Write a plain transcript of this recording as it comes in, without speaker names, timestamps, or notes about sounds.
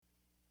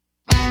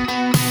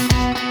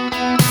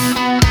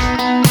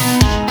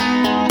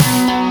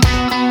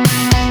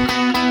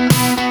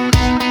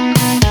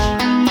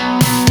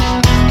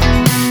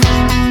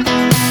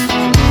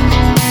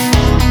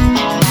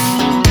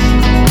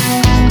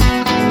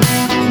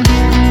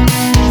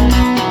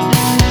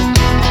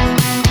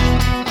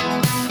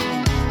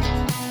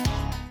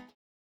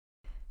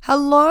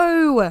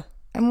Hello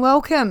and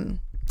welcome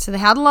to the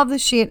How to Love the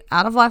Shit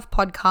Out of Life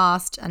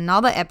podcast,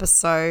 another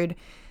episode.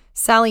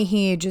 Sally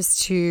here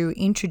just to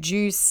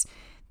introduce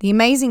the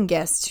amazing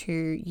guest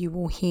who you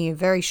will hear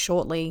very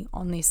shortly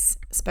on this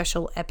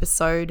special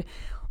episode,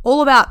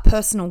 all about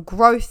personal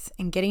growth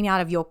and getting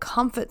out of your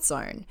comfort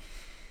zone.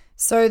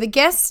 So the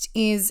guest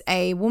is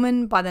a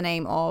woman by the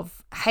name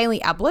of Hayley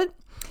Ablett.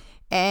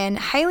 And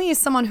Hayley is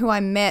someone who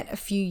I met a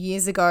few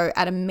years ago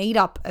at a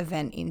meetup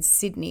event in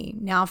Sydney.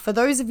 Now, for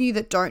those of you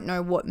that don't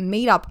know what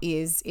Meetup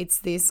is, it's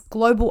this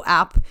global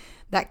app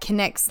that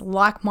connects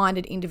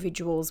like-minded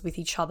individuals with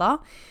each other.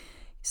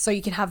 So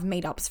you can have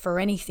meetups for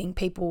anything.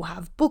 People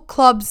have book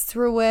clubs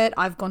through it.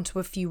 I've gone to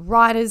a few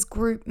writers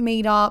group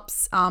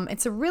meetups.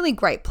 It's a really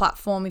great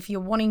platform if you're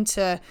wanting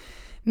to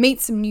meet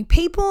some new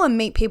people and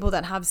meet people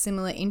that have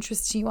similar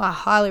interests to you. I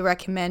highly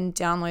recommend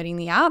downloading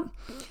the app.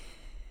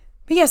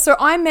 But yeah, so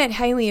I met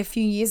Hayley a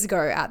few years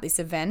ago at this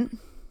event,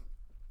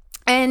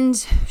 and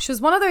she was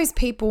one of those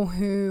people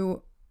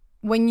who,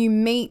 when you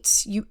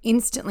meet, you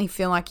instantly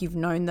feel like you've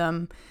known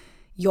them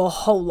your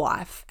whole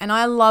life. And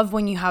I love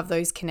when you have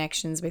those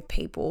connections with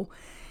people.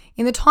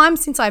 In the time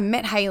since I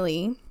met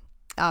Hayley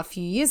a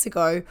few years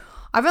ago,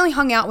 I've only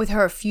hung out with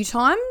her a few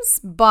times,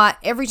 but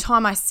every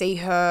time I see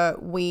her,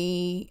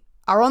 we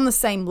are on the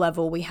same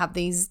level. We have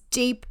these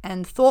deep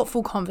and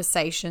thoughtful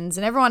conversations,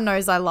 and everyone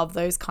knows I love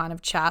those kind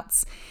of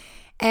chats.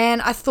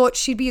 And I thought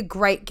she'd be a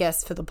great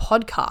guest for the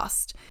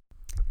podcast.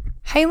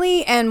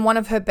 Hayley and one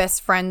of her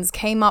best friends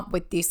came up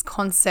with this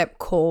concept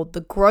called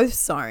the growth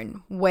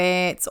zone,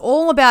 where it's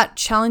all about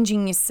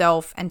challenging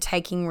yourself and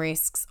taking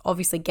risks,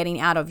 obviously getting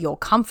out of your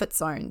comfort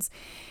zones.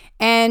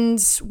 And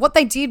what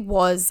they did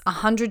was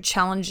 100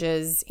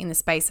 challenges in the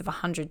space of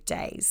 100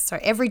 days. So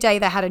every day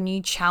they had a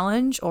new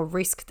challenge or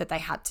risk that they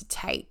had to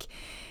take.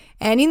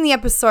 And in the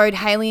episode,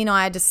 Hayley and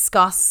I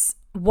discuss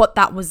what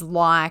that was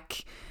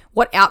like,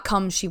 what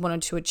outcomes she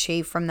wanted to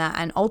achieve from that,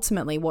 and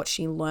ultimately what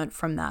she learned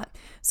from that.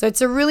 So it's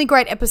a really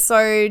great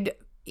episode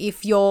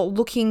if you're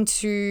looking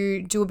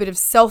to do a bit of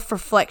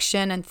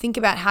self-reflection and think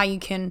about how you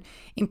can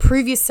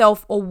improve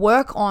yourself or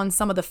work on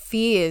some of the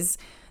fears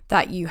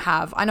that you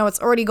have. I know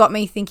it's already got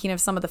me thinking of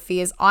some of the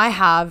fears I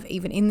have.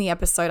 Even in the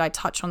episode, I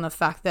touch on the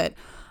fact that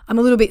I'm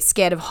a little bit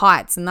scared of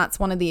heights, and that's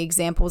one of the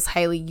examples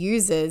Hayley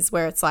uses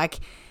where it's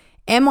like,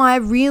 am I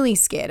really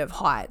scared of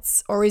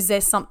heights, or is there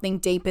something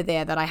deeper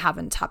there that I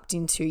haven't tapped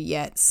into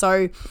yet?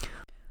 So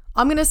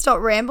I'm going to stop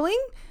rambling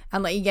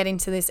and let you get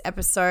into this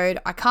episode.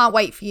 I can't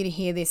wait for you to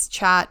hear this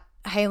chat.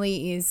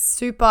 Hayley is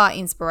super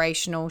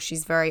inspirational.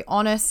 She's very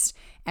honest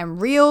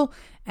and real,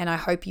 and I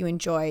hope you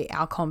enjoy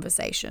our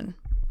conversation.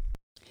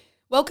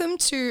 Welcome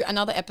to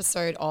another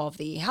episode of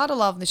the How to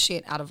Love the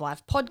Shit Out of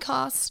Life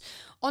podcast.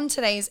 On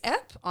today's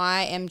ep,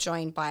 I am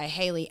joined by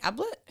Hayley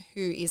Ablett,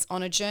 who is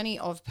on a journey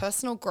of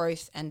personal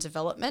growth and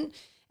development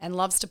and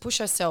loves to push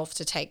herself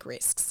to take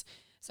risks.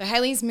 So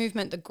Hayley's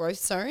movement, The Growth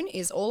Zone,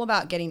 is all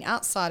about getting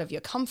outside of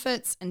your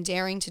comforts and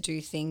daring to do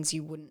things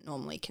you wouldn't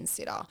normally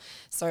consider.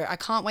 So I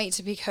can't wait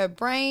to pick her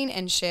brain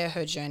and share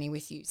her journey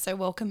with you. So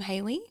welcome,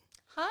 Hayley.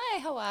 Hi,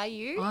 how are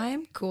you?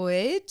 I'm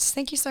good.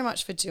 Thank you so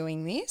much for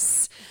doing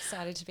this.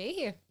 Excited to be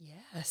here.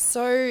 Yeah.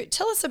 So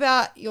tell us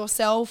about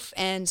yourself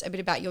and a bit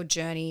about your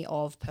journey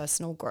of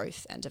personal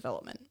growth and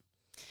development.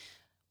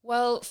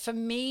 Well, for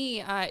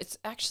me, it's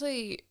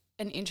actually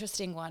an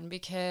interesting one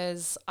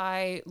because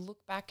I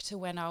look back to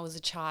when I was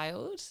a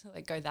child,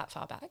 like go that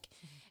far back,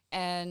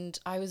 and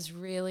I was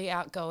really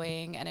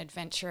outgoing and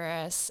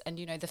adventurous, and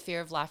the fear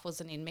of life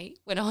wasn't in me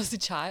when I was a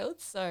child.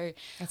 So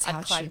That's how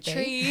I'd it climb should be.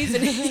 trees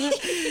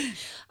and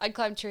I'd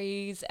climb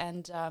trees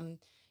and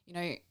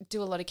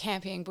do a lot of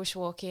camping,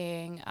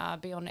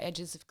 bushwalking, be on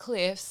edges of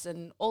cliffs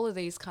and all of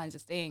these kinds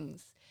of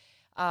things,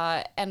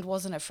 and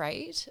wasn't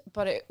afraid.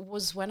 But it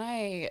was when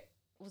I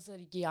was a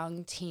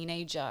young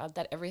teenager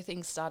that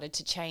everything started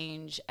to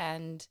change,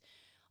 and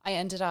I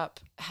ended up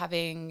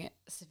having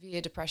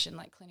severe depression,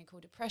 like clinical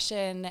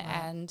depression,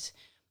 and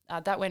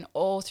that went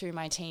all through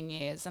my teen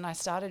years. And I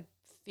started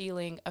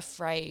feeling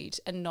afraid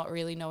and not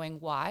really knowing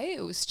why.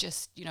 It was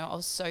just, I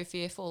was so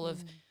fearful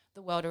of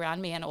the world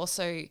around me, and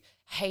also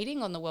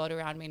hating on the world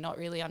around me, not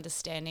really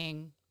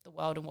understanding the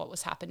world and what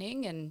was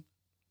happening, and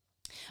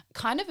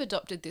kind of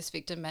adopted this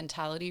victim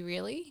mentality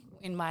really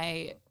in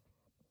my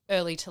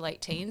early to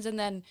late teens. And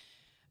then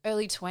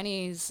early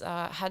 20s,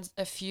 had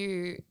a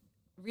few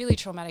really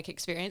traumatic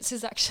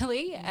experiences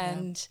actually,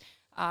 and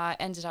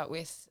ended up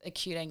with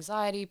acute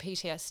anxiety,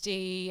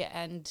 PTSD,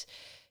 and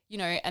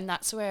and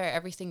that's where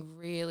everything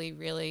really,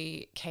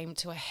 really came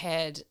to a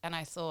head. And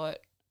I thought,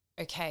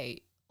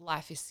 okay,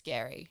 life is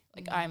scary.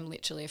 Like I'm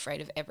literally afraid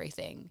of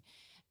everything.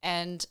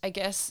 And I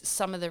guess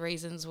some of the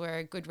reasons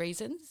were good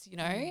reasons,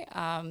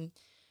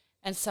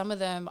 and some of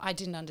them I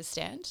didn't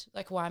understand.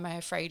 Like, why am I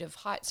afraid of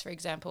heights, for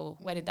example?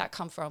 Where did that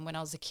come from? When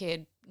I was a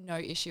kid, no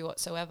issue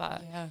whatsoever.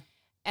 Yeah.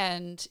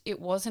 And it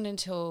wasn't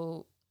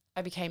until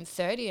I became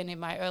 30, and in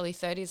my early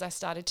 30s, I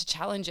started to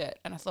challenge it.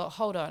 And I thought,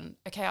 hold on,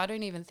 okay, I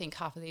don't even think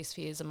half of these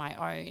fears are my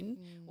own.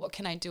 What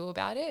can I do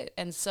about it?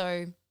 And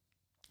so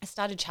I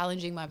started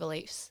challenging my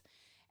beliefs.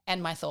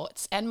 and my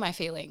thoughts and my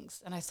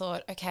feelings. And I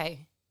thought,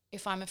 okay,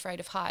 if I'm afraid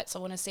of heights, I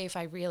want to see if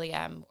I really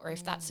am, or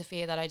if that's a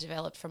fear that I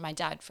developed from my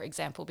dad, for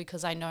example,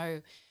 because I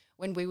know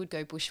when we would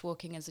go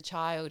bushwalking as a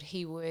child,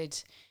 he would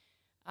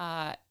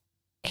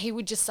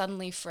just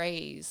suddenly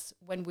freeze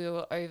when we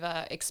were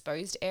over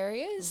exposed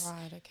areas.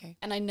 Right, okay.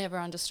 And I never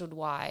understood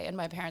why. And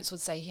my parents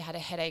would say he had a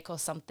headache or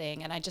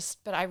something. And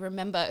but I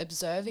remember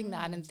observing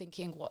that and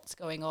thinking, what's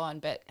going on?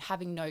 But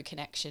having no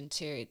connection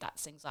to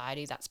that's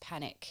anxiety, that's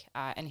panic.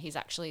 And he's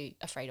actually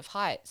afraid of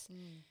heights.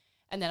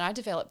 And then I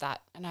developed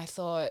that and I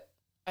thought,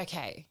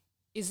 okay,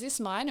 is this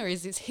mine or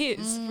is this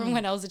his from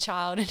when I was a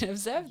child, and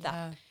observed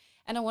that.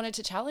 And I wanted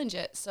to challenge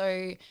it.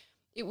 So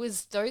it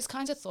was those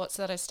kinds of thoughts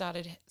that I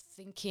started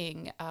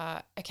thinking,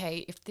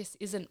 okay, if this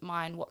isn't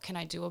mine, what can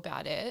I do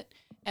about it?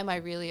 Am I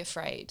really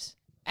afraid?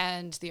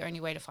 And the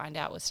only way to find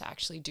out was to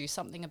actually do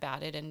something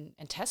about it and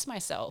test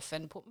myself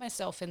and put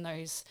myself in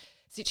those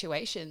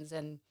situations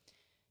and,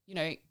 you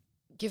know,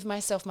 give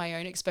myself my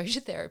own exposure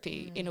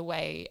therapy in a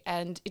way.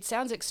 And it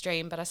sounds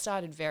extreme, but I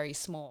started very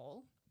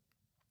small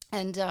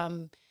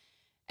and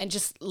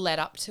just led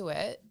up to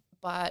it.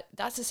 But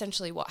that's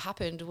essentially what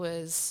happened.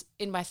 Was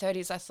in my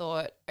 30s, I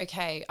thought,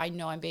 okay, I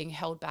know I'm being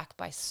held back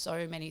by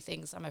so many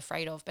things I'm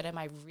afraid of, but am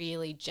I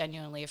really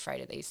genuinely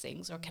afraid of these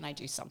things, or can I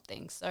do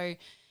something? So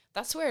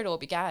that's where it all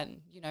began,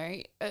 you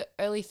know,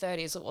 early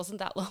 30s. It wasn't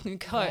that long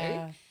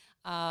ago.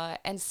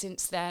 And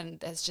since then,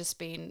 there's just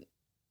been,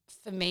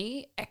 for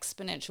me,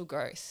 exponential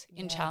growth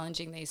in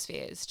challenging these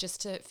fears, just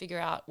to figure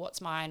out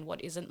what's mine,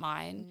 what isn't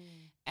mine,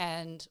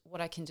 and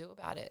what I can do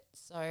about it.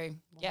 So,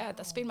 yeah,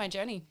 that's been my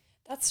journey.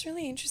 That's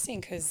really interesting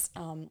because,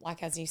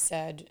 like as you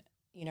said,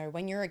 you know,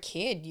 when you're a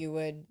kid, you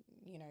would,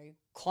 you know,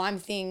 climb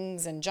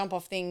things and jump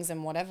off things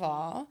and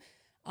whatever.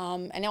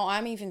 And now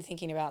I'm even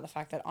thinking about the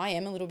fact that I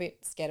am a little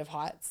bit scared of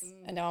heights.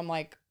 And now I'm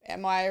like,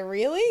 am I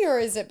really? Or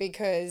is it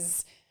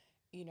because,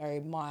 you know,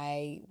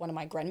 one of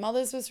my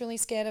grandmothers was really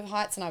scared of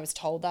heights and I was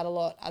told that a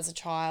lot as a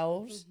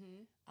child.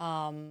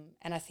 And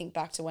I think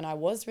back to when I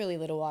was really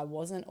little, I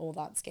wasn't all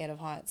that scared of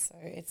heights. So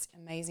it's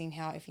amazing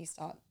how if you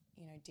start,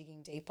 you know,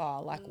 digging deeper,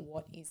 like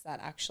what is that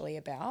actually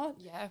about?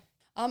 Yeah.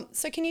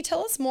 So can you tell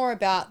us more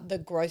about the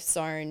Growth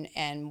Zone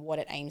and what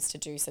it aims to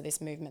do? So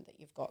this movement that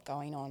you've got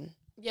going on.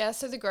 Yeah,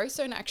 so the Growth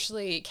Zone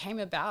actually came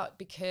about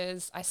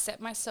because I set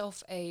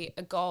myself a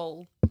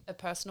goal, a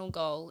personal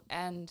goal,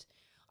 and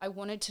I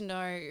wanted to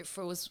know,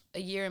 for it was a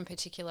year in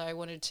particular, I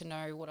wanted to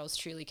know what I was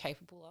truly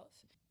capable of.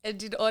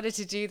 And in order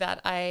to do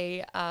that,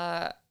 I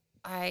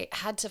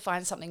had to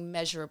find something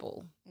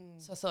measurable.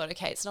 So I thought,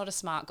 okay, it's not a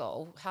SMART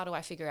goal. How do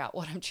I figure out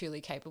what I'm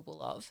truly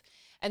capable of?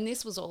 And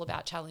this was all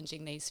about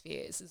challenging these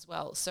fears as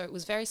well. So it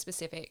was very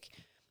specific.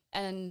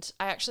 And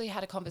I actually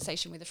had a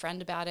conversation with a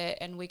friend about it,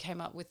 and we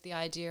came up with the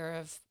idea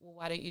of, well,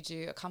 why don't you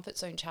do a comfort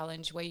zone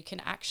challenge where you can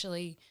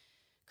actually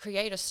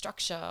create a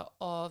structure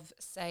of,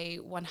 say,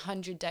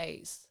 100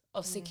 days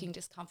of seeking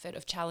discomfort,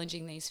 of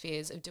challenging these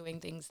fears, of doing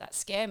things that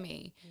scare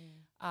me,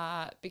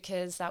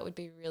 because that would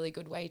be a really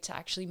good way to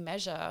actually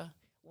measure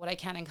what I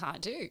can and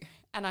can't do.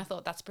 And I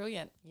thought that's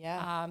brilliant.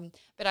 Yeah.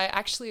 But I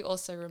actually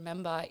also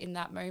remember in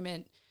that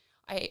moment,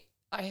 I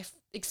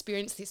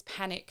experienced this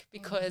panic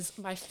because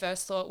my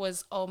first thought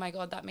was, oh my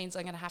God, that means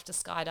I'm going to have to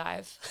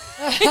skydive.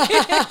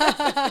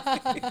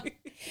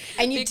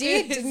 And you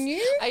did, didn't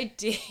you? I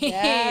did.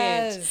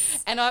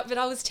 Yes. But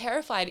I was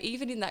terrified,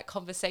 even in that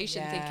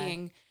conversation,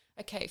 thinking,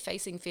 okay,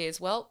 facing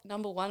fears. Well,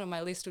 number one on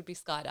my list would be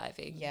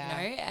skydiving, you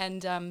know?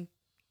 And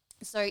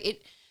so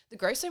the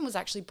Growth Zone was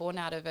actually born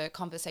out of a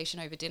conversation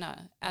over dinner.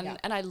 And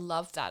I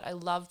loved that. I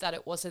loved that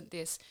it wasn't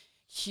this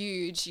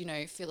huge, you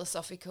know,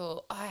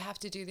 philosophical, I have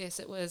to do this.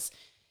 It was,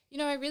 you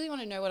know, I really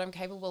want to know what I'm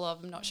capable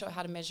of. I'm not sure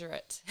how to measure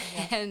it.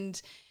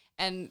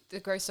 And the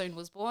Growth Zone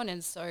was born.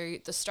 And so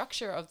the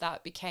structure of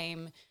that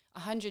became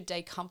a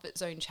 100-day comfort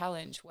zone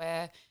challenge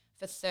where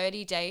for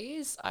 30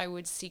 days I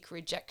would seek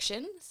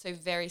rejection. So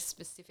very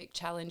specific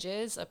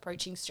challenges,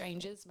 approaching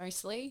strangers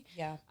mostly,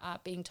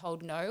 being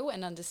told no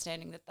and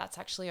understanding that that's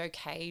actually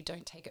okay.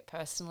 Don't take it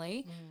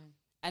personally.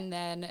 And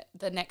then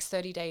the next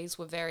 30 days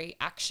were very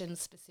action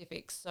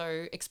specific.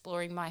 So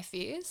exploring my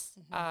fears.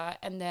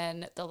 And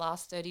then the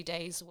last 30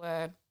 days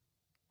were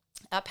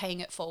paying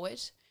it forward.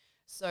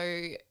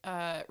 So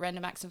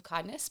random acts of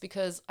kindness,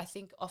 because I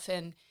think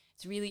often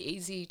it's really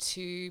easy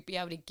to be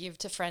able to give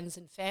to friends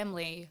and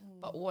family.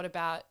 But what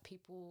about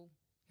people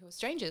who are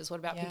strangers?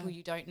 What about people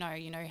you don't know?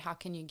 You know, how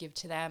can you give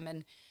to them?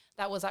 And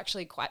that was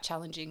actually quite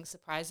challenging,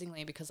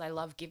 surprisingly, because I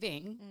love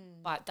giving,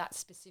 but that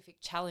specific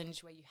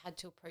challenge where you had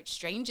to approach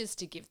strangers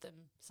to give them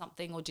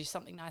something or do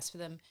something nice for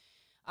them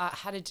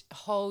had a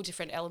whole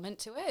different element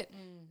to it.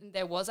 And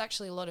there was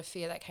actually a lot of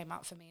fear that came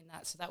up for me in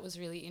that, so that was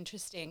really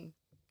interesting.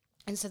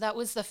 And so that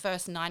was the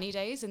first 90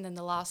 days, and then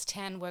the last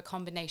 10 were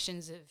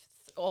combinations of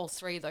all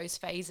three of those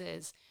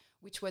phases,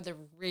 which were the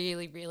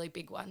really, really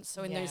big ones.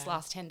 So in those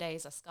last 10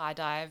 days, I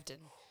skydived and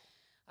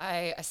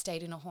I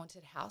stayed in a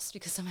haunted house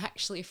because I'm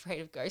actually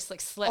afraid of ghosts.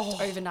 Like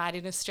slept overnight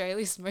in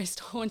Australia's most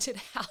haunted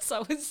house. I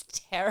was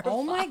terrified.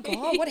 Oh my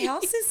God, what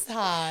house is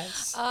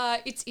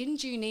that? It's in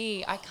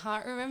Junee. I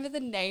can't remember the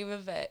name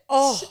of it.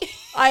 Oh,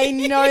 I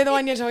know the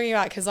one you're talking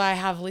about because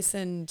I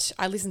listen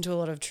to a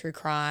lot of true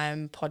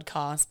crime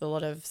podcasts, but a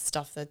lot of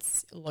stuff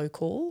that's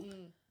local.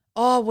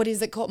 Oh, what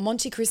is it called?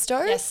 Monte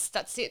Cristo? Yes,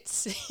 that's it.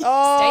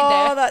 Oh, Stayed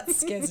there. that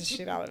scares the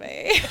shit out of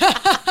me.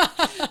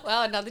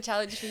 Well, another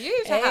challenge for you,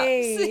 perhaps.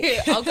 Hey.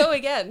 I'll go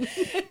again.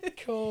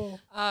 Cool.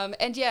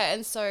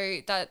 And so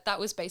that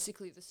was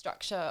basically the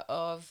structure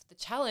of the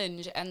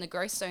challenge, and the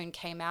growth zone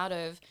came out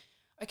of,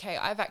 okay,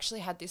 I've actually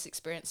had this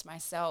experience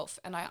myself,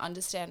 and I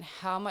understand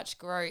how much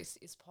growth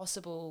is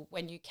possible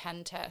when you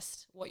can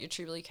test what you're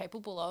truly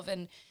capable of.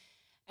 And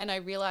I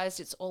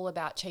realized it's all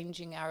about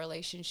changing our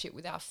relationship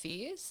with our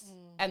fears.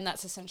 And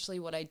that's essentially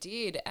what I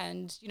did.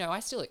 And, you know,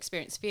 I still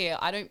experience fear.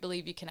 I don't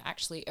believe you can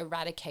actually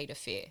eradicate a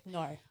fear.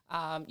 No.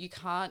 You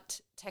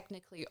can't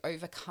technically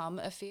overcome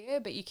a fear,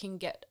 but you can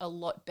get a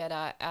lot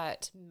better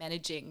at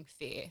managing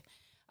fear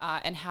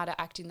and how to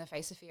act in the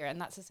face of fear.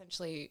 And that's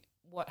essentially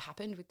what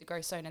happened with the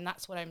growth zone. And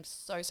that's what I'm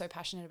so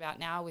passionate about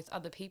now with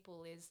other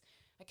people is,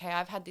 okay,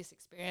 I've had this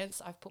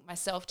experience. I've put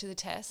myself to the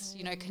test,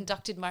 you know,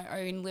 conducted my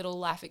own little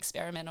life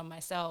experiment on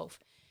myself.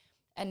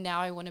 And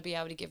now I want to be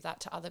able to give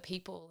that to other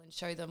people and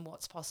show them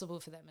what's possible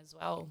for them as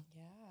well.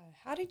 Yeah.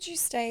 How did you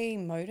stay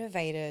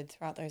motivated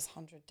throughout those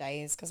 100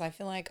 days? Because I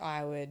feel like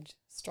I would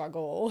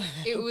struggle.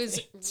 It was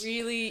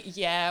really,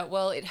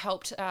 well, it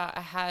helped.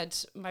 I had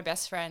my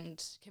best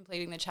friend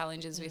completing the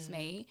challenges with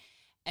me.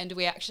 And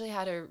we actually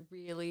had a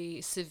really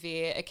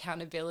severe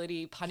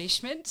accountability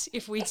punishment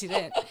if we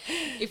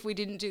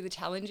didn't do the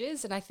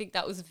challenges. And I think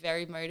that was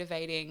very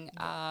motivating,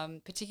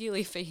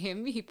 particularly for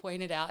him. He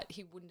pointed out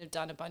he wouldn't have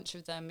done a bunch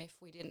of them if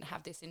we didn't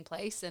have this in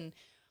place. And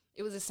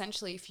it was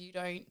essentially, if you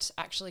don't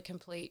actually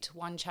complete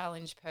one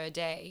challenge per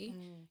day,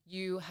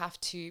 you have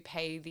to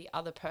pay the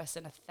other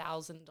person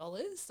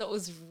 $1,000. So it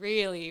was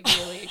really,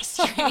 really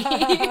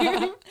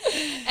extreme.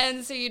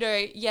 And so, you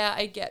know, yeah,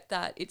 I get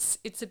that. It's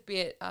a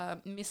bit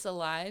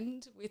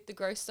misaligned with the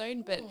growth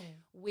zone, but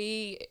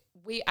we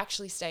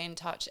actually stay in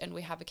touch and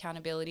we have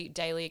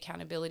daily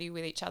accountability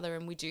with each other,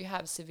 and we do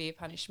have severe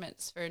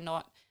punishments for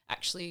not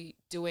actually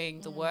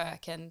doing the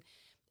work. And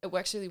it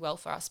works really well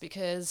for us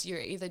because you're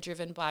either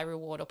driven by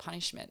reward or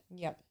punishment.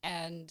 Yep.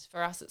 And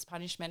for us, it's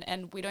punishment.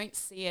 And we don't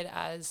see it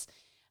as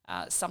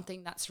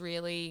something that's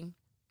really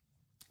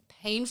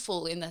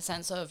painful in the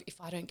sense of, if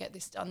I don't get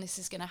this done, this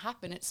is going to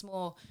happen. It's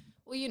more,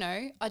 well, you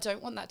know, I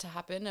don't want that to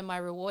happen, and my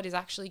reward is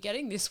actually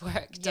getting this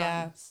work done.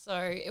 Yeah.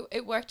 So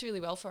it worked really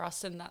well for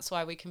us, and that's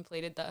why we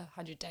completed the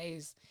 100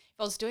 days.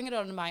 If I was doing it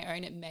on my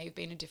own, it may have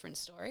been a different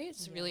story.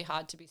 It's really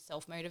hard to be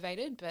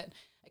self-motivated, but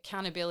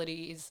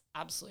accountability is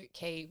absolute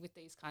key with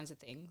these kinds of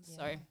things. Yeah.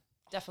 So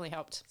definitely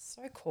helped.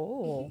 So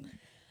cool.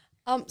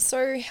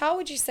 So how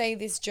would you say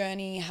this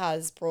journey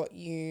has brought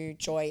you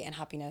joy and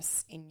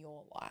happiness in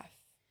your life?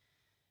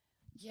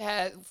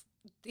 Yeah,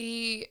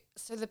 the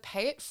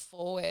pay it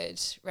forward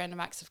random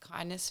acts of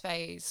kindness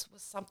phase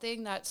was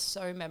something that's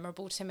so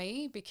memorable to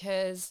me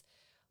because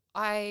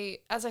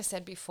as I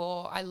said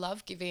before, I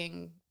love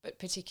giving, but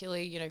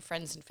particularly, you know,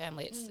 friends and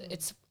family.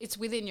 It's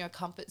within your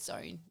comfort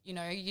zone. You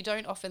know, you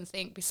don't often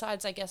think,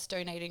 besides, I guess,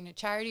 donating to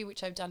charity,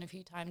 which I've done a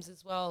few times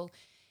as well,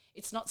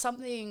 it's not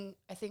something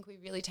I think we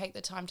really take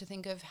the time to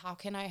think of, how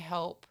can I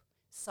help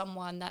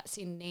someone that's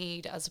in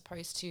need, as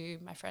opposed to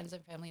my friends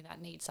and family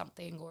that need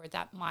something or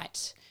that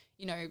might,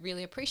 you know,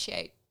 really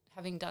appreciate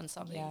having done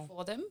something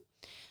for them.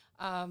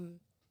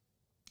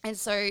 And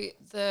so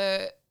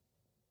the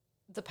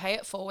pay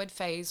it forward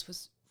phase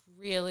was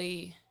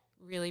really,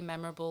 really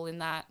memorable in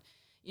that,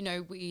 you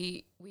know,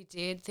 we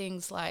did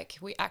things like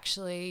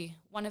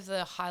one of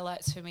the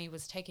highlights for me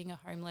was taking a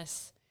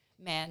homeless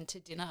man to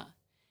dinner.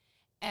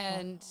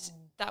 And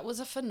that was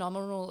a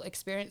phenomenal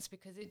experience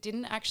because it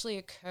didn't actually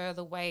occur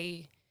the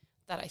way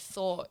that I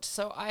thought.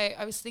 So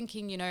I was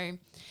thinking, you know,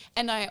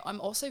 and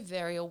I'm also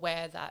very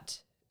aware that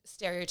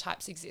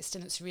stereotypes exist,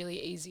 and it's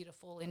really easy to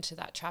fall into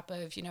that trap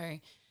of, you know,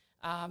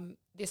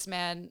 this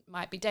man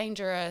might be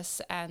dangerous,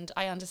 and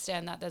I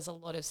understand that there's a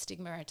lot of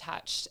stigma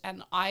attached,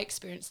 and I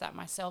experienced that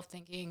myself,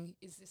 thinking,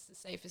 is this the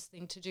safest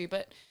thing to do?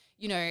 But,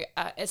 you know,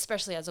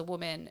 especially as a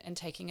woman and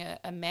taking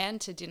a man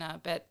to dinner,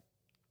 but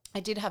I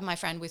did have my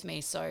friend with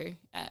me, so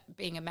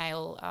being a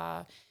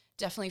male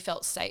definitely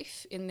felt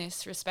safe in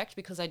this respect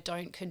because I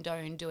don't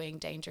condone doing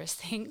dangerous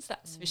things,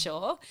 that's for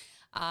sure,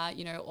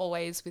 you know,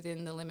 always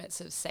within the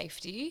limits of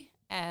safety.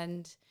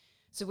 And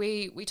so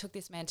we took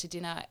this man to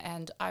dinner,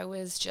 and I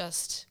was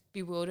just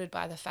bewildered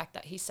by the fact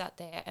that he sat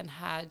there and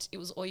it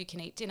was all you can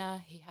eat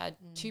dinner. He had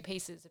 2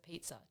 pieces of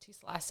pizza, 2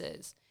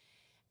 slices.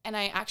 And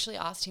I actually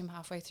asked him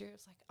halfway through, I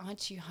was like,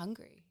 aren't you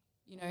hungry?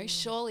 You know,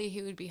 surely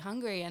he would be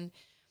hungry. And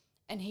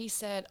he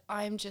said,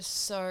 I'm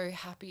just so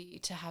happy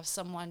to have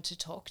someone to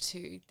talk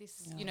to.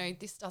 You know,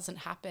 this doesn't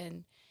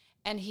happen.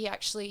 And he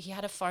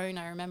had a phone,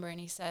 I remember,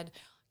 and he said,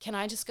 can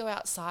I just go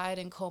outside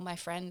and call my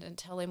friend and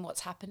tell him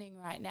what's happening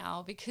right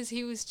now? Because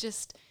he was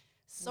just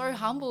so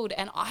humbled.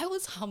 And I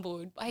was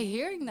humbled by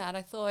hearing that.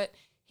 I thought,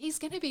 he's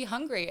going to be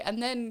hungry.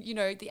 And then, you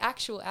know, the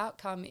actual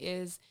outcome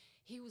is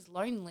he was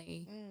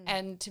lonely.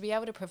 And to be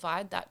able to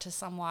provide that to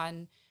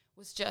someone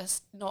was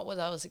just not what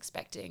I was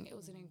expecting. It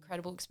was an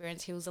incredible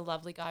experience. He was a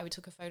lovely guy. We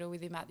took a photo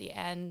with him at the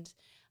end,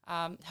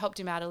 helped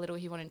him out a little.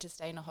 He wanted to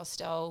stay in a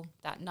hostel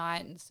that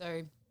night. And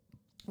so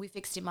we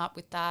fixed him up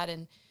with that.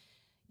 And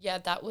yeah,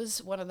 that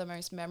was one of the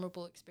most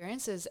memorable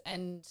experiences.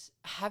 And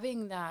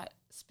having that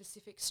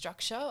specific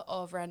structure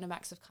of random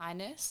acts of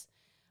kindness,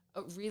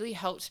 it really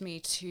helped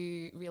me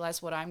to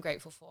realize what I'm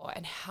grateful for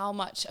and how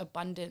much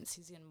abundance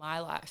is in my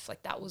life.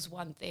 Like that was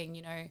one thing,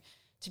 you know,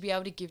 to be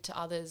able to give to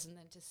others and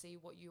then to see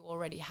what you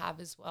already have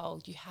as well.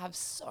 You have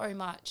so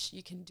much,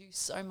 you can do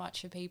so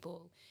much for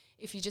people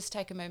if you just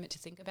take a moment to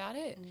think about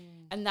it.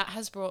 And that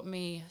has brought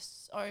me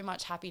so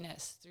much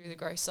happiness through the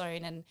growth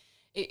zone. And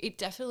it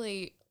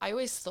definitely, I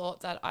always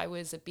thought that I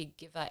was a big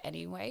giver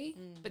anyway,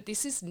 but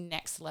this is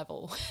next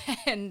level.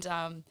 And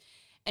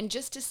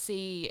just to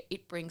see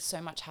it bring so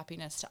much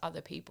happiness to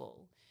other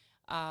people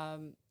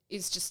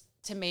is just,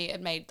 to me, it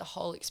made the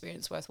whole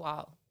experience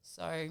worthwhile.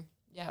 So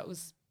yeah, it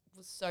was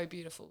so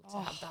beautiful to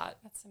have that.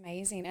 That's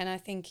amazing. And I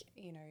think,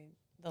 you know,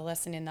 the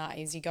lesson in that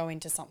is you go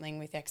into something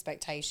with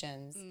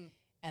expectations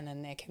and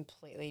then they're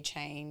completely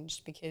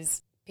changed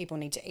because people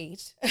need to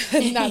eat.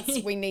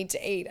 We need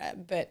to eat.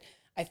 But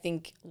I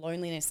think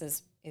loneliness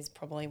is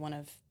probably one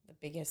of the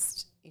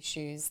biggest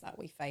issues that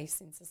we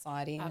face in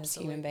society and as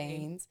human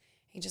beings.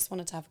 He just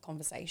wanted to have a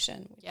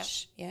conversation,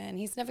 which, and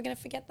he's never going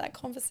to forget that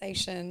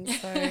conversation.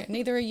 So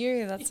neither are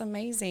you. That's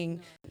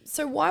amazing. No.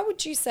 So why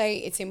would you say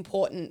it's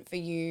important for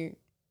you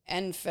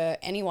and for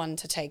anyone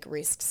to take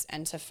risks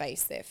and to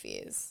face their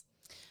fears?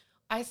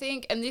 I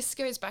think, and this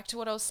goes back to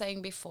what I was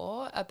saying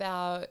before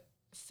about,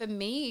 for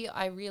me,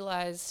 I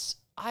realized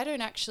I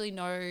don't actually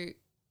know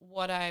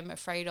what I'm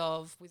afraid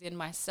of within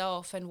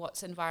myself and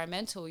what's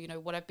environmental, you know,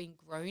 what I've been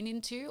grown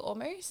into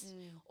almost,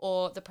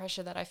 or the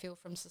pressure that I feel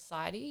from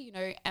society. You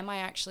know, am I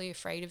actually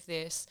afraid of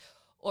this,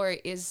 or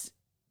is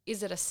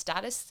it a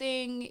status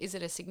thing? Is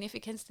it a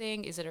significance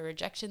thing? Is it a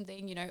rejection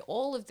thing? You know,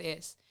 all of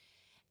this.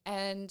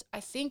 And I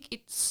think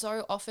it's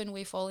so often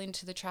we fall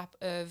into the trap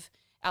of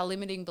our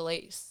limiting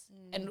beliefs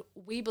and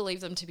we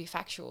believe them to be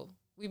factual.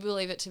 We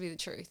believe it to be the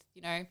truth.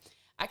 You know,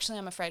 actually,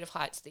 I'm afraid of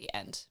heights, the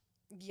end.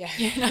 Yeah.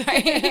 You know,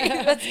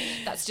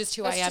 that's just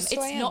who I am.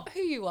 It's not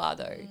who you are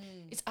though.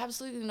 It's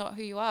absolutely not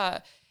who you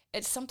are.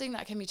 It's something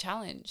that can be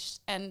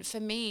challenged. And for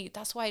me,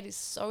 that's why it is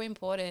so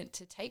important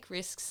to take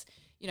risks,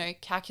 you know,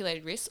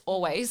 calculated risks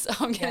always.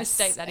 I'm going to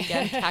state that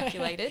again,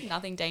 calculated,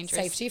 nothing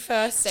dangerous. Safety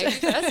first.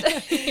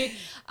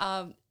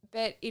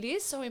 But it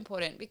is so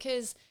important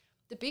because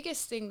the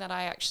biggest thing that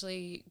I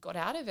actually got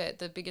out of it,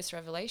 the biggest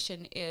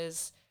revelation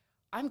is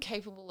I'm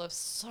capable of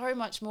so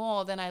much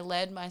more than I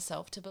led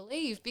myself to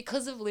believe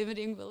because of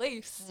limiting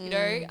beliefs. You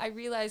know, I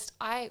realized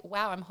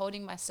I'm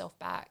holding myself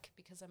back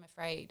because I'm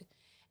afraid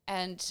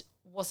and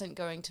wasn't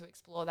going to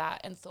explore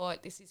that and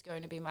thought this is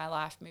going to be my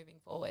life moving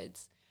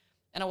forwards.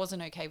 And I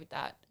wasn't okay with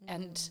that.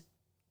 And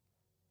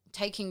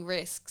taking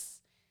risks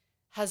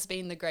has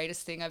been the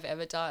greatest thing I've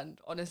ever done.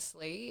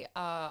 Honestly,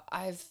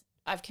 I've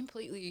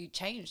completely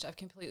changed. I've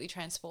completely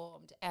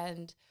transformed,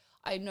 and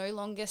I no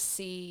longer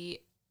see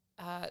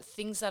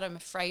things that I'm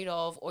afraid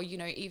of, or, you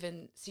know,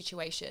 even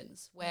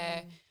situations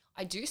where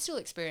I do still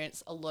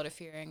experience a lot of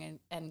fear and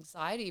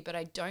anxiety, but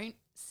I don't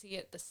see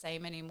it the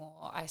same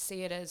anymore. I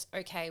see it as,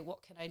 okay,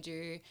 what can I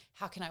do?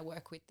 How can I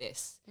work with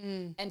this?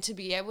 And to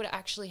be able to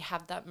actually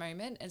have that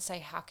moment and say,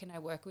 how can I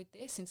work with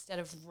this, instead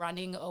of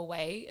running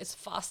away as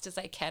fast as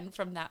I can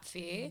from that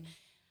fear,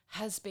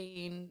 has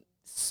been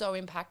so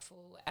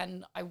impactful.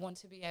 And I want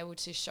to be able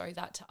to show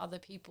that to other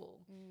people,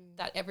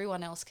 that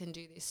everyone else can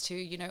do this too,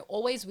 you know,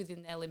 always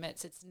within their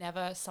limits. It's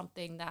never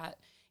something that,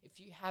 if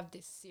you have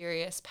this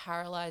serious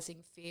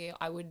paralyzing fear,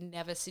 I would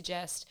never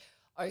suggest,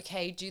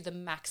 okay, do the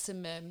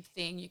maximum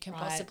thing you can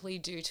possibly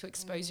do to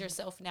expose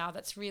yourself now.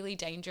 That's really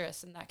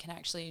dangerous and that can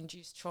actually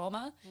induce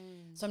trauma.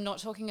 So I'm not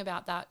talking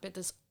about that, but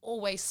there's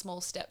always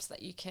small steps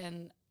that you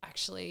can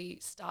actually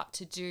start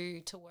to do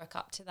to work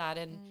up to that.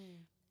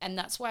 And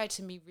that's why,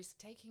 to me,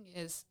 risk-taking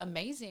is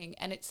amazing.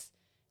 And it's,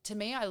 to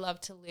me, I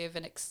love to live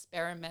an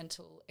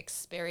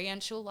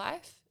experiential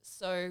life.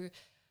 So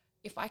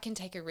if I can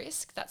take a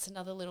risk, that's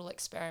another little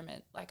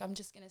experiment. Like, I'm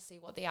just going to see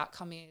what the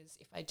outcome is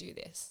if I do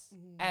this.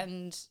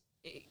 And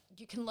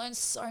you can learn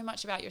so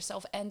much about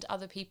yourself and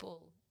other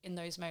people in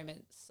those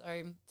moments.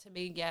 So to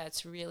me, yeah,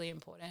 it's really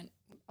important.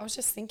 I was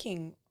just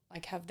thinking,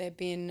 like, have there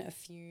been a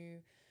few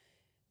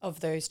of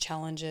those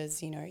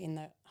challenges, you know, in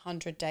the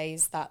 100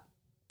 days that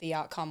the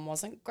outcome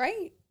wasn't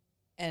great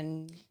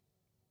and,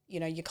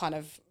 you know, you kind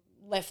of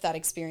left that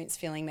experience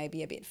feeling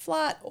maybe a bit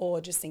flat, or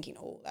just thinking,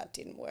 oh, that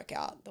didn't work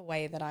out the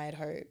way that I had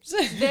hoped?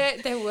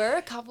 There were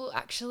a couple,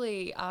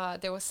 actually.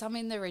 There were some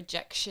in the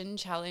rejection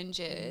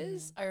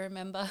challenges. I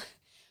remember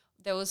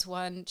there was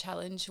one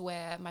challenge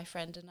where my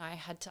friend and I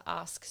had to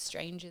ask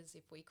strangers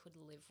if we could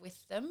live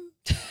with them.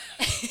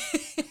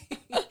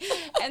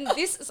 And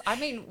this is, I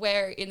mean,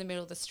 we're in the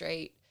middle of the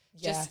street.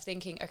 just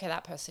thinking, okay,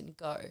 that person,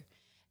 go.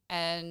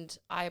 And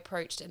I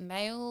approached a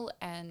male,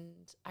 and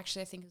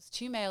actually I think it was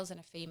 2 males and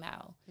a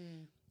female.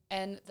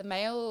 And the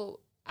male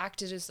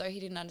acted as though he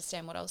didn't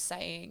understand what I was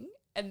saying.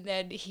 And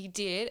then he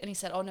did, and he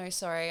said, oh, no,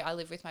 sorry, I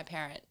live with my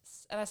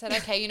parents. And I said,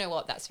 okay, you know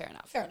what, that's fair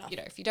enough. Fair enough. You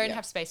know, if you don't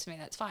have space for me,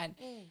 that's fine.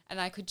 And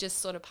I could just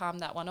sort of palm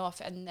that one off.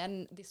 And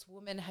then this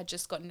woman had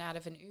just gotten out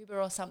of an Uber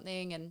or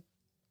something, and,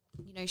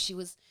 you know, she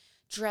was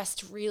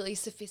dressed really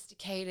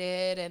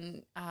sophisticated,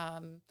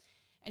 and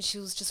she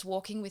was just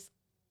walking with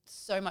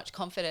so much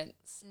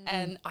confidence.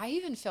 And I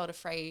even felt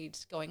afraid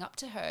going up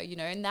to her, you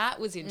know, and that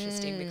was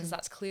interesting because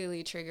that's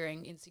clearly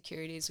triggering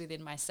insecurities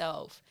within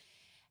myself.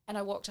 And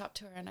I walked up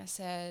to her and I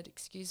said,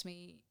 excuse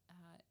me,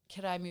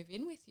 could I move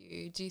in with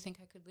you? Do you think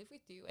I could live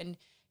with you? And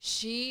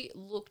she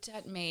looked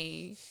at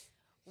me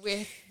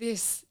with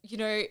this, you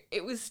know,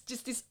 it was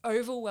just this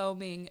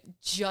overwhelming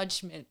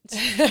judgment.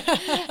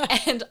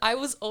 And I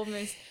was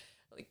almost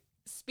like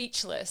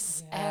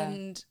speechless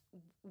and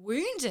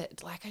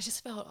wounded. Like I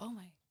just felt, oh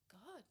my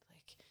God,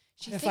 like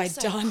she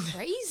thinks I'm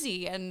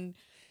crazy. And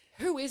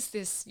who is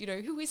this, you know,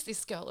 who is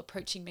this girl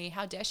approaching me?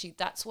 How dare she?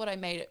 That's what I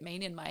made it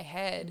mean in my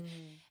head.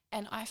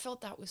 And I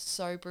felt that was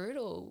so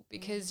brutal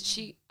because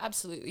she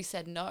absolutely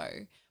said no.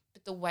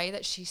 But the way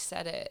that she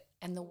said it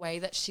and the way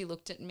that she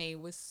looked at me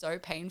was so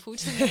painful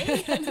to me.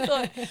 I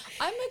thought,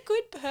 I'm a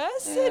good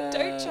person.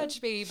 Don't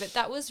judge me. But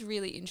that was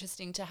really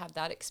interesting to have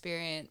that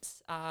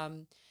experience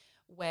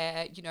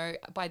where, you know,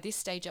 by this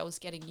stage I was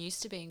getting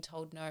used to being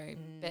told no.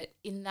 But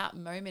in that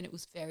moment it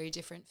was very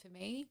different for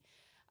me.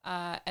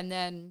 And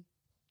then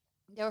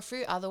there were a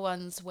few other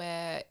ones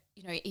where,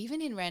 you know,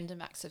 even in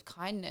random acts of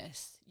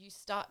kindness, you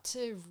start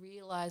to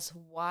realize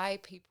why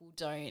people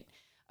don't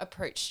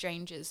approach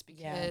strangers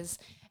because,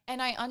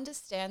 and I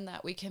understand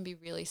that we can be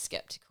really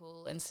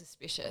skeptical and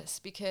suspicious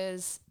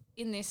because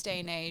in this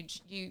day and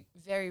age, you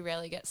very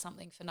rarely get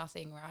something for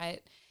nothing, right?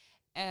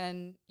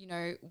 And, you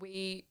know,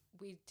 we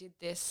did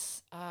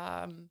this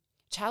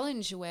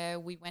challenge where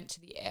we went to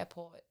the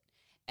airport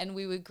and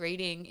we were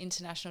greeting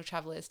international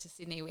travelers to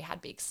Sydney. We had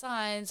big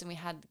signs and we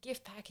had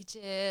gift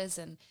packages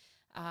and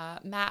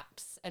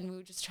maps, and we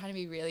were just trying to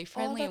be really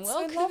friendly and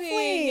welcoming. So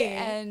lovely.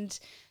 And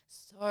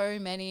so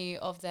many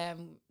of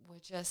them were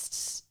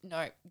just,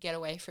 no, get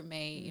away from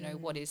me. You know,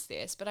 what is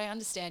this? But I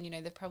understand, you know,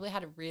 they've probably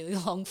had a really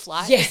long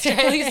flight. Yeah.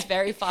 Australia's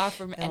very far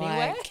from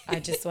anywhere. Like, I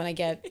just want to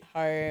get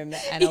home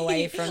and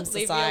away from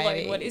society. Leave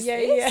me alone. What is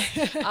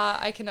this? Yeah.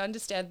 I can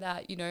understand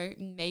that, you know,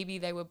 maybe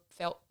they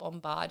felt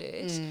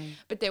bombarded,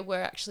 but there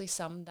were actually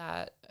some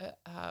that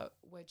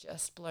were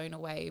just blown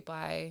away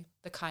by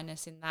the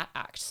kindness in that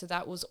act. So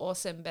that was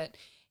awesome. But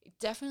it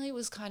definitely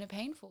was kind of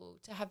painful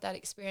to have that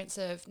experience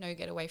of, no,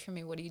 get away from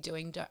me. What are you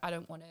doing? I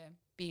don't want to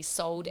be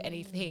sold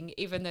anything,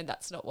 even though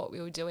that's not what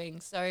we were doing.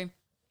 So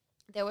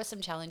there were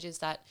some challenges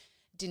that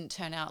didn't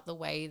turn out the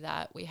way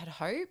that we had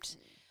hoped,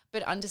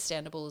 but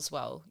understandable as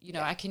well. You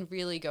know, I can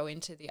really go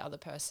into the other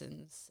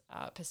person's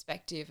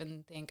perspective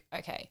and think,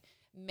 okay,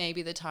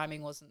 maybe the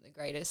timing wasn't the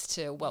greatest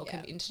to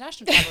welcome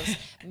international travelers.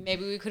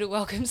 Maybe we could have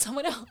welcomed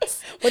someone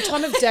else. What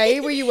time of day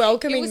were you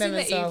welcoming them as well?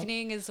 It was in the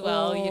evening as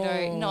well, you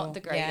know, not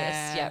the greatest.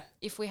 Yeah.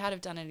 If we had have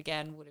done it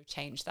again, would have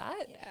changed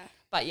that. Yeah.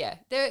 But yeah,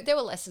 there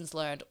were lessons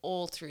learned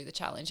all through the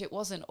challenge. It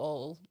wasn't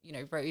all, you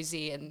know,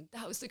 rosy and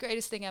that was the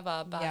greatest thing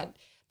ever, but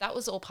that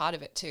was all part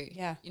of it too.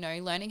 Yeah. You know,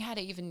 learning how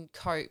to even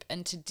cope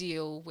and to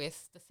deal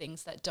with the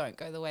things that don't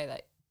go the way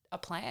that are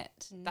planned.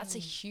 That's a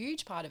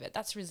huge part of it.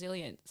 That's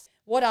resilience.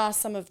 What are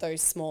some of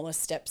those smaller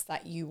steps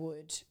that you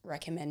would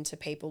recommend to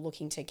people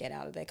looking to get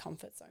out of their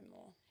comfort zone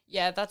more?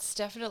 Yeah, that's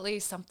definitely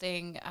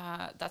something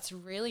that's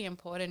really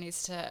important,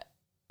 is to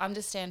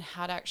understand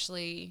how to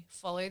actually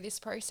follow this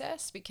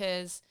process,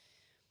 because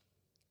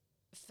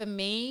for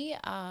me,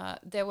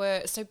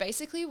 so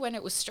basically when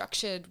it was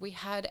structured, we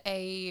had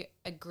a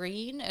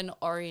green, an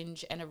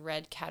orange and a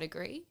red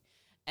category.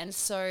 And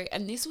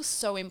this was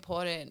so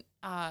important.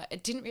 I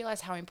didn't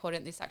realize how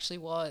important this actually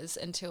was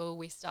until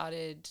we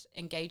started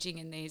engaging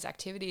in these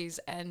activities.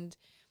 And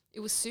it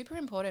was super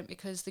important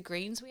because the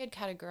greens we had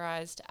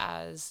categorized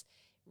as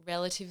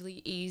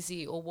relatively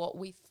easy, or what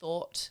we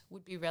thought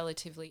would be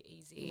relatively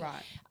easy.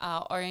 Right.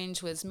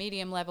 Orange was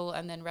medium level,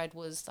 and then red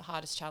was the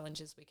hardest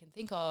challenges we can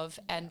think of.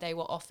 And they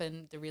were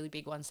often the really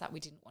big ones that we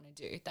didn't want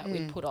to do, that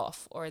we'd put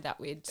off, or that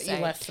we'd say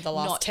you left for the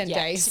last 10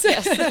 days.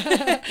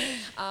 Yes.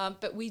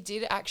 But we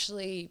did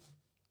actually,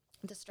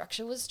 the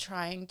structure was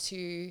trying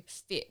to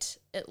fit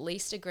at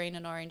least a green,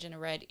 an orange and a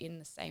red in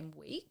the same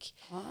week.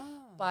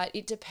 But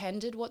it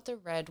depended what the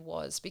red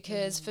was,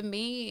 because for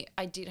me,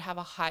 I did have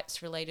a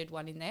heights related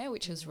one in there,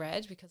 which was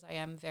red, because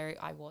I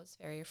was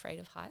very afraid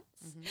of heights.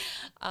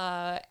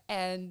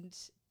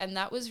 And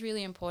that was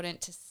really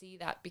important to see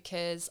that,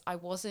 because I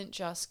wasn't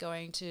just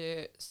going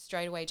to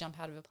straight away jump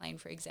out of a plane,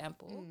 for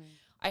example.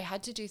 I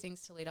had to do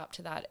things to lead up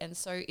to that. And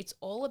so it's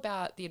all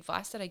about, the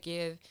advice that I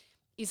give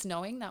is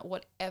knowing that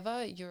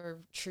whatever you're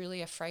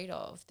truly afraid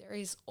of, there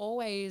is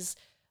always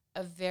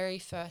a very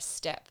first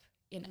step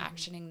in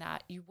actioning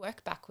that. You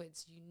work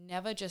backwards. You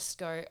never just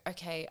go,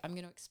 okay, I'm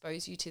going to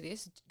expose you to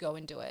this. Go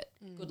and do it.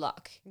 Good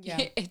luck.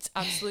 Yeah. It's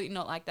absolutely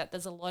not like that.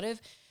 There's a lot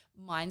of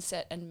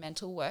mindset and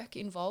mental work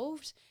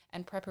involved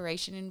and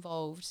preparation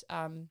involved.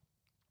 And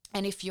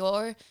if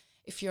you're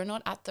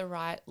not at the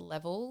right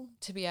level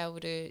to be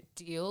able to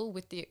deal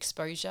with the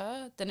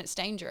exposure, then it's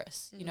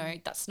dangerous. You know,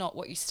 that's not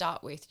what you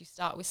start with. You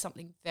start with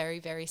something very,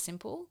 very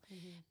simple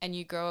and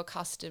you grow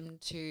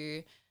accustomed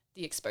to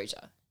the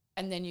exposure.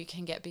 And then you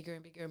can get bigger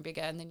and bigger and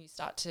bigger, and then you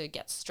start to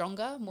get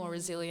stronger, more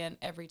resilient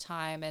every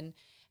time. And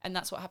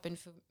that's what happened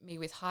for me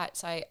with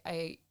heights.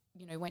 I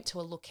went to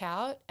a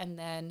lookout, and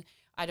then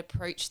I'd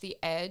approach the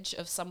edge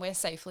of somewhere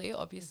safely,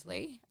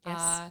 obviously.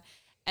 Yes.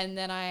 And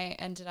then I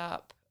ended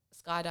up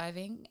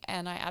skydiving,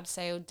 and I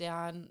abseiled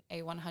down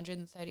a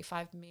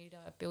 135-meter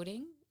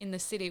building in the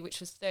city,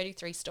 which was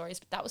 33 stories,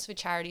 but that was for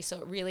charity. So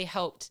it really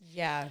helped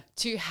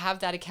to have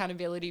that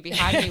accountability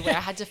behind me where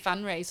I had to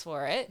fundraise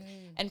for it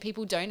and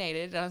people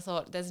donated. And I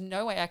thought, there's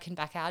no way I can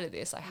back out of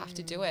this. I have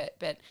to do it.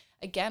 But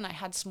again, I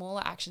had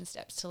smaller action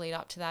steps to lead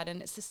up to that.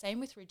 And it's the same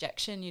with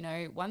rejection. You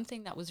know, one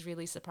thing that was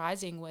really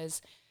surprising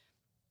was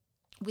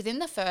within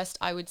the first,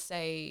 I would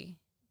say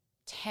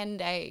 10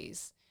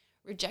 days,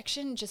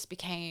 rejection just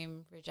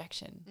became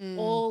rejection.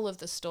 All of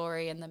the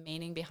story and the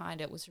meaning behind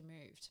it was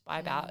removed by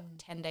about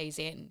 10 days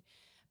in,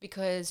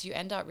 because you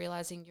end up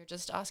realizing you're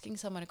just asking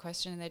someone a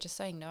question and they're just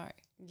saying no.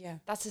 Yeah.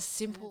 That's as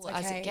simple And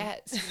it's as it okay.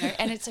 gets, you know,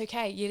 and it's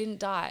okay. You didn't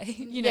die.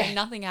 You know,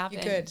 nothing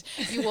happened. You're good.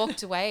 You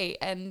walked away.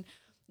 And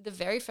the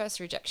very first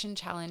rejection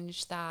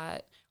challenge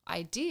that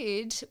I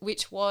did,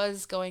 which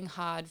was going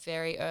hard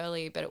very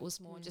early, but it was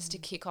more just to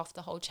kick off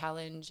the whole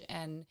challenge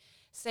and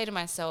say to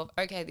myself,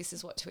 okay, this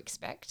is what to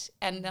expect.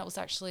 And that was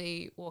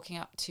actually walking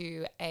up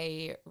to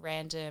a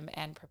random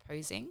and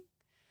proposing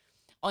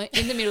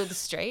in the middle of the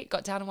street,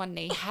 got down on one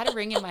knee, had a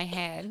ring in my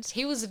hand.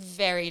 He was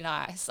very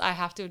nice, I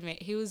have to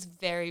admit. He was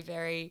very,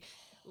 very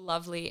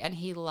lovely, and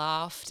he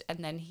laughed,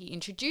 and then he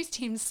introduced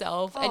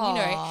himself. And, you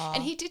know,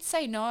 and he did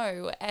say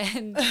no.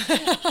 And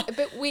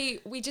but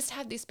we just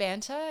had this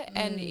banter,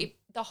 and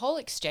the whole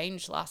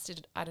exchange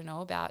lasted, I don't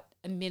know, about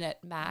a minute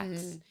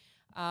max.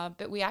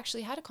 But we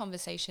actually had a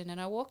conversation,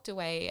 and I walked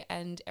away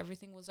and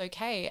everything was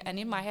okay. And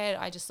in my head,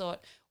 I just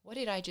thought, what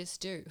did I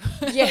just do?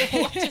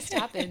 What just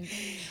happened?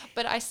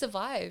 But I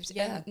survived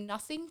and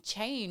nothing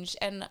changed.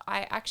 And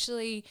I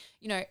actually,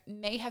 you know,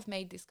 may have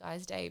made this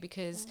guy's day,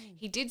 because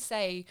he did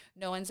say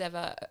no one's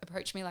ever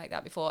approached me like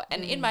that before.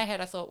 And in my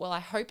head, I thought, well, I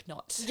hope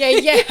not.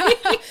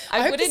 I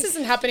hope this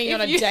isn't happening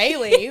on a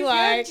daily.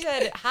 Like, if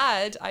it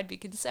had, I'd be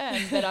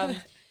concerned. But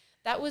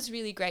that was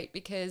really great,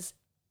 because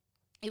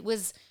it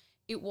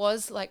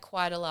was like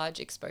quite a large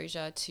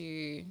exposure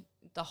to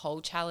the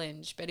whole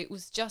challenge, but it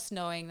was just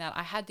knowing that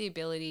I had the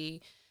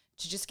ability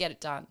to just get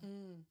it done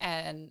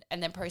and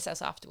then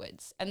process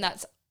afterwards. And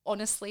that's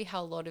honestly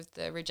how a lot of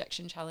the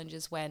rejection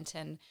challenges went.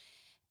 And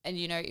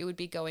you know, it would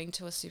be going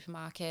to a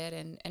supermarket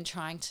and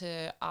trying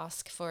to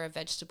ask for a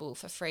vegetable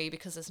for free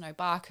because there's no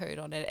barcode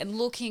on it, and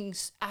looking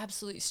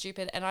absolutely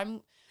stupid. And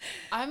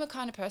I'm a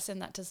kind of person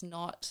that does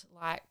not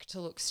like to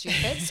look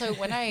stupid. So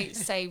when I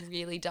say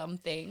really dumb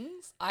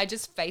things, I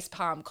just face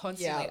palm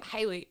constantly. Yeah.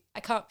 Hayley, I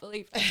can't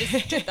believe I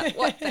just did that.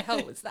 What the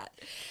hell was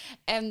that?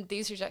 And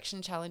these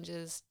rejection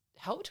challenges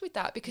helped with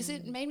that, because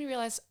it made me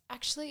realize,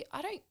 actually,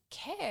 I don't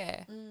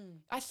care.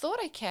 I thought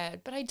I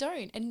cared, but I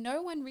don't. And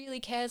no one really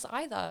cares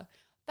either.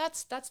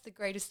 That's the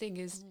greatest thing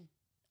is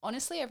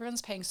honestly,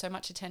 everyone's paying so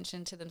much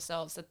attention to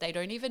themselves that they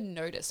don't even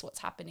notice what's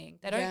happening.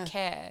 They don't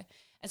care.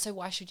 And so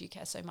why should you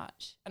care so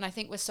much? And I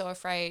think we're so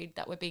afraid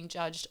that we're being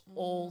judged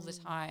all the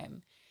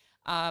time.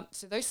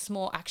 So those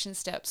small action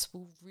steps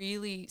will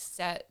really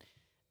set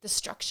the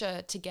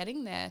structure to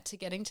getting there, to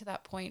getting to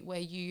that point where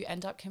you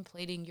end up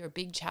completing your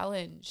big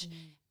challenge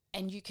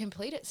and you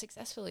complete it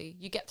successfully.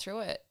 You get through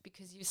it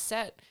because you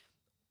set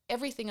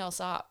everything else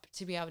up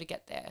to be able to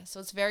get there. So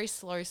it's very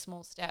slow,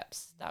 small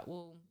steps that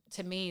will,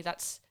 to me,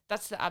 that's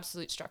the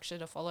absolute structure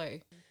to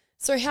follow.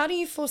 So how do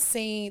you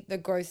foresee the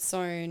growth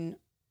zone?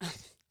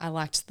 I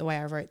liked the way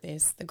I wrote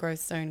this, the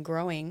growth zone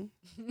growing,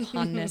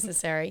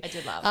 unnecessary. I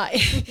did laugh.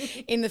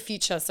 In the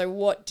future. So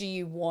what do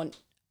you want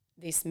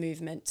this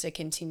movement to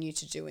continue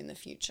to do in the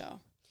future?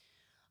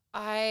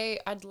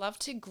 I'd love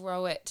to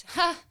grow it.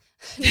 I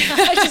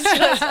just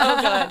realized,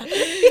 oh God.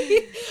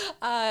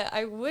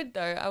 I would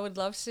though. I would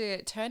love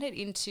to turn it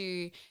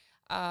into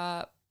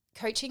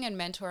coaching and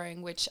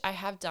mentoring, which I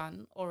have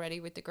done already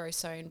with the Growth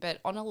Zone,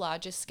 but on a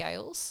larger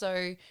scale.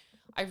 So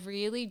I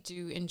really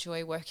do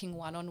enjoy working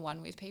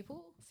one-on-one with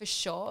people, for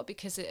sure,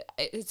 because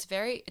it's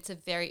a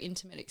very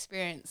intimate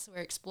experience.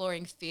 We're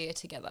exploring fear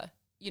together.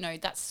 You know,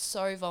 that's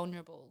so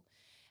vulnerable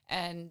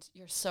and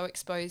you're so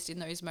exposed in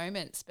those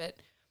moments. But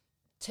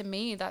to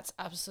me, that's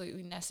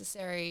absolutely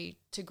necessary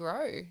to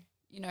grow.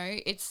 You know,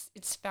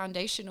 it's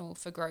foundational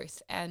for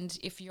growth. And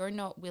if you're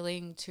not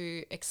willing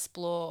to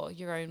explore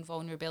your own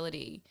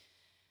vulnerability,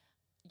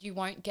 you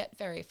won't get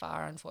very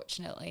far,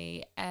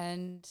 unfortunately.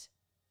 And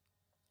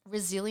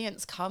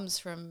resilience comes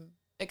from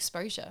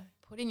exposure,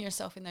 putting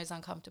yourself in those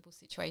uncomfortable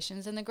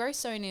situations. And the growth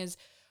zone is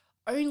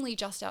only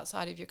just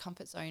outside of your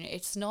comfort zone.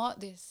 It's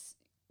not this,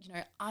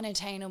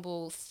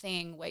 unattainable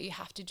thing where you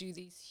have to do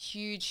these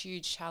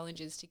huge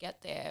challenges to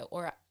get there,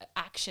 or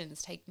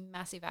actions, take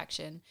massive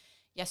action.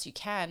 Yes, you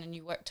can, and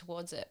you work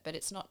towards it, but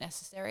it's not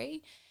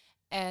necessary.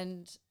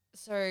 And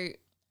so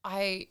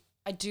I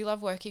do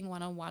love working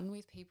one-on-one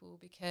with people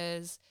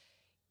because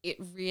it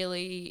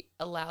really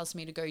allows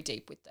me to go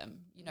deep with them,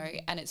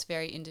 and it's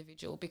very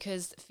individual,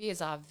 because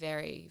fears are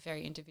very,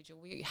 very individual.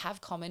 We have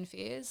common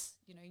fears,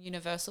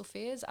 universal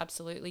fears,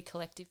 absolutely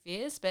collective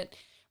fears, but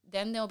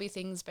then there'll be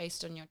things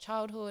based on your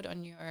childhood,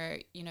 on your,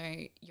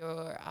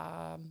 your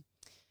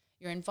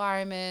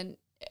environment,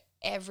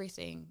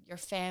 everything, your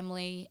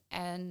family.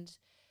 And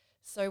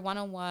so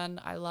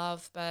one-on-one I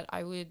love, but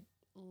I would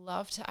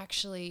love to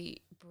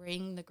actually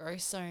bring the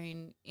growth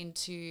zone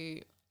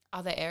into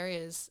other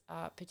areas,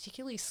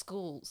 particularly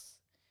schools.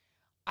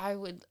 I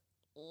would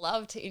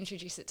love to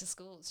introduce it to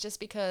schools,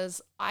 just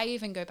because I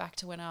even go back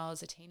to when I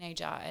was a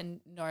teenager and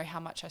know how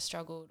much I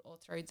struggled all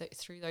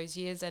through those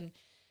years. And,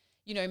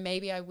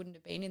 maybe I wouldn't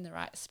have been in the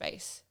right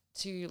space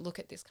to look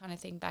at this kind of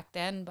thing back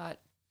then.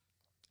 But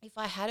if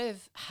I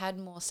had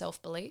more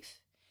self-belief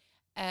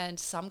and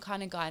some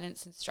kind of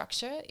guidance and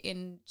structure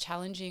in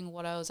challenging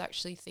what I was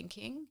actually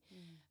thinking,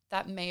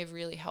 that may have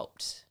really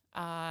helped.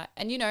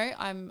 And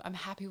I'm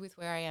happy with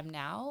where I am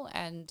now,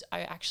 and I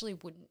actually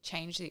wouldn't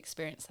change the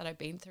experience that I've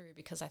been through,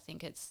 because I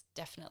think it's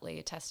definitely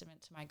a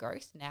testament to my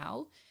growth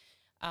now.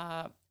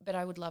 But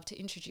I would love to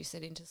introduce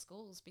it into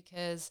schools,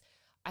 because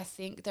I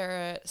think there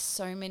are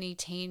so many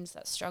teens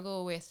that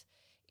struggle with,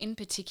 in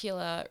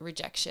particular,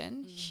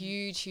 rejection,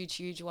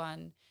 huge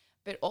one,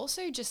 but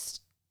also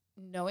just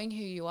knowing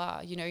who you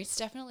are. It's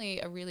definitely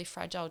a really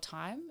fragile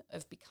time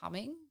of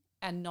becoming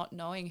and not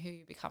knowing who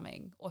you're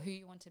becoming or who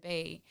you want to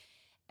be.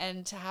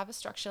 And to have a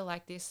structure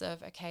like this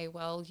of, okay,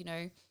 well,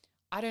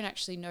 I don't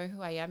actually know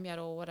who I am yet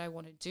or what I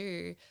want to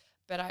do,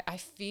 but I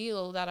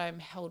feel that I'm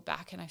held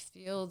back, and I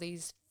feel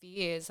these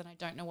fears and I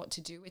don't know what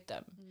to do with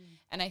them.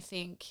 And I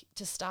think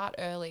to start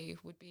early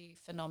would be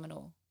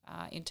phenomenal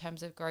in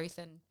terms of growth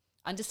and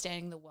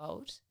understanding the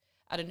world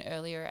at an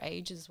earlier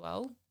age as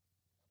well.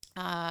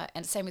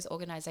 And same with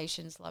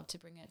organizations, love to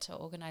bring it to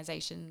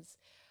organizations.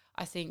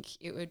 I think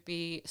it would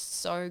be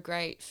so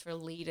great for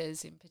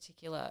leaders in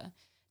particular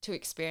to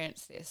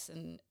experience this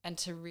and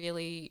to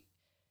really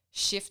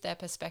shift their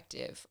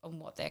perspective on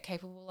what they're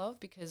capable of,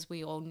 because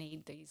we all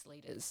need these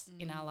leaders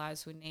in our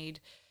lives. We need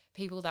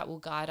people that will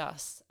guide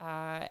us.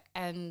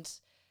 And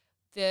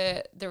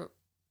the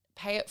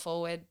pay it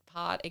forward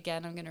part,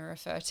 again, I'm going to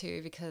refer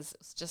to, because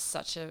it's just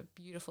such a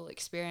beautiful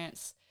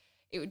experience.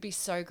 It would be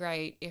so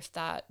great if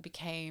that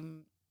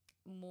became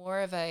more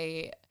of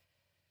a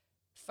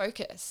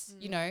focus,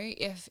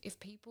 if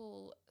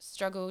people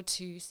struggle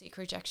to seek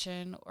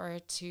rejection or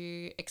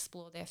to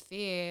explore their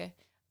fear,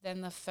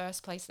 then the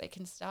first place they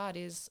can start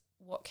is,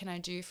 what can I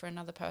do for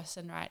another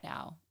person right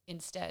now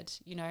instead?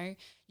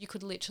 You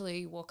could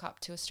literally walk up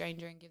to a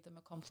stranger and give them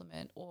a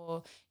compliment,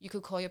 or you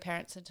could call your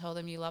parents and tell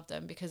them you love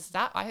them, because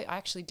that I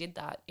actually did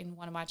that in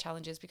one of my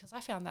challenges, because I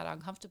found that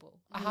uncomfortable.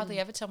 I hardly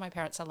ever tell my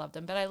parents I love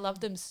them, but I love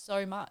them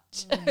so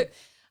much.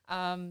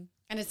 And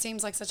it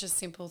seems like such a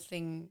simple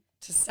thing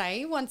to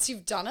say once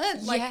you've done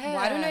it. Like,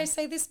 why don't I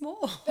say this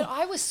more? But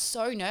I was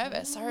so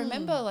nervous. I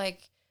remember,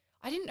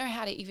 I didn't know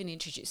how to even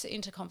introduce it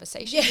into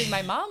conversation with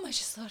my mum. I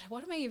just thought,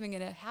 what am I even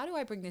how do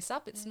I bring this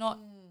up? It's not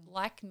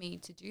like me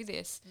to do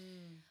this.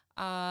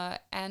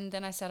 And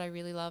then I said, I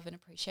really love and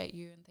appreciate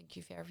you, and thank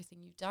you for everything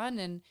you've done.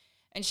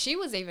 And she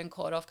was even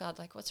caught off guard,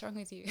 like, what's wrong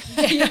with you?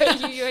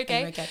 you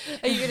okay? Okay.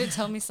 Are you going to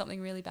tell me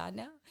something really bad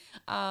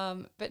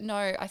now? But no,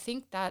 I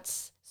think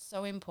that's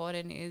so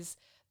important, is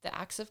the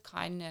acts of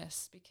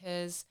kindness,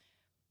 because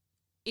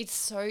it's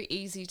so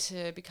easy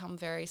to become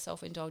very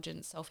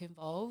self-indulgent,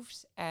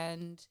 self-involved,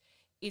 and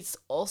it's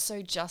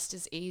also just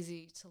as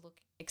easy to look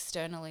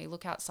externally,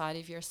 look outside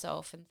of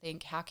yourself and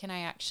think, how can I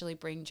actually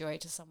bring joy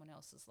to someone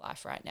else's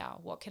life right now?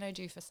 What can I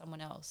do for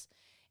someone else?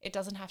 It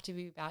doesn't have to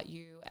be about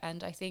you.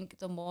 And I think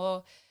the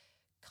more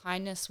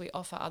kindness we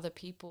offer other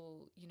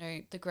people,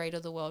 the greater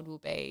the world will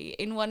be,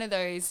 in one of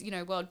those,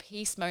 world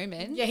peace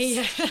moments.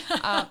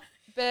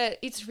 But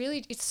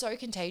it's so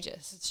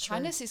contagious. It's true.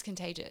 Kindness is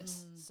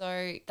contagious.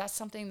 So that's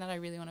something that I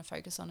really want to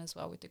focus on as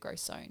well with the growth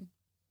zone.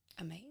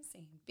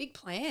 Amazing. Big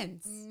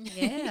plans.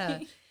 Yeah.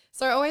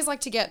 So I always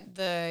like to get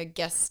the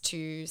guests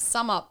to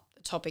sum up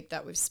the topic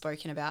that we've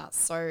spoken about.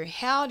 So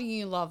how do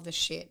you love the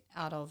shit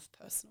out of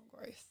personal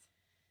growth?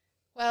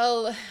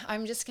 Well,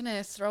 I'm just going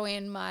to throw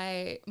in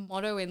my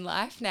motto in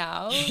life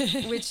now,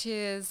 which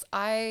is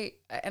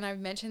and I've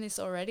mentioned this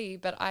already,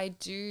 but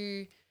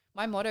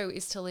my motto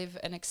is to live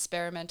an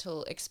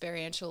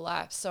experiential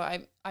life. So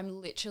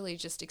I'm literally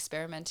just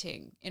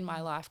experimenting in my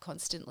life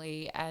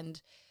constantly,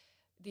 and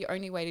the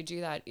only way to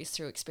do that is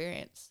through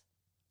experience.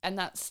 And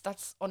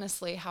that's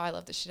honestly how I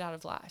love the shit out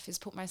of life, is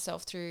put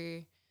myself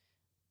through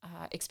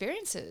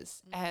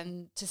experiences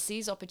and to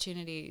seize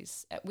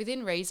opportunities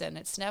within reason.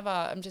 It's never,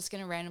 I'm just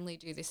going to randomly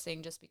do this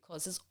thing just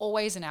because. There's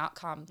always an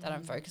outcome that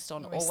I'm focused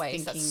on,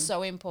 always. That's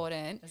so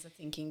important. There's a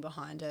thinking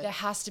behind it. There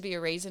has to be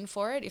a reason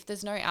for it. If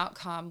there's no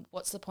outcome,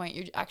 what's the point?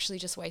 You're actually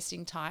just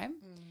wasting time.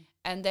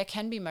 And there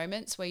can be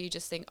moments where you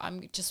just think,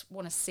 just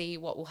want to see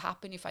what will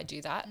happen if I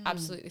do that.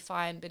 Absolutely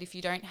fine. But if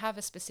you don't have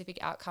a specific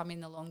outcome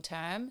in the long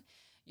term,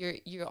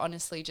 you're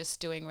honestly just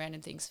doing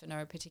random things for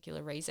no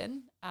particular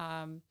reason.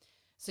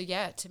 So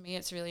yeah, to me,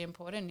 it's really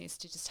important is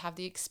to just have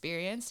the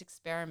experience,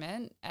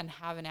 experiment, and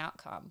have an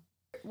outcome.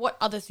 What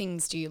other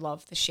things do you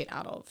love the shit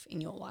out of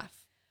in your life?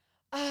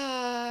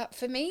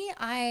 For me,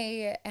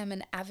 I am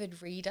an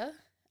avid reader.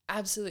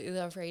 Absolutely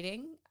love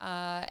reading.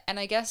 And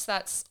I guess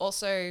that's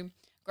also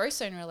growth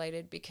zone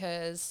related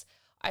because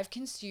I've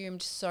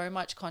consumed so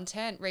much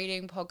content,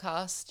 reading,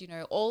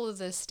 podcasts, all of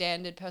the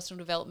standard personal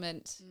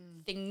development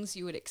things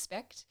you would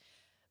expect.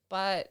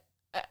 But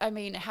I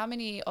mean, how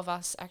many of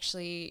us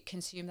actually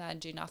consume that and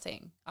do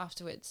nothing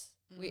afterwards?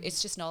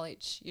 It's just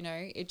knowledge,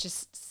 it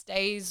just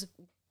stays.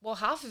 Well,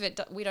 half of it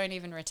we don't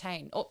even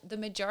retain, or the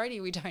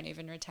majority we don't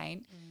even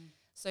retain.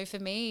 So for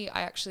me,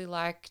 I actually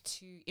like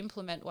to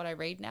implement what I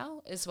read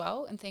now as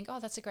well and think, oh,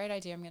 that's a great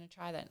idea. I'm going to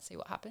try that and see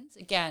what happens.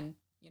 Again,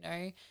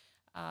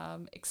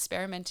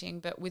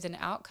 experimenting, but with an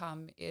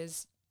outcome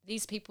is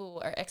these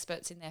people are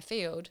experts in their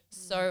field.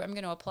 So I'm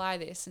going to apply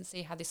this and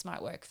see how this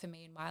might work for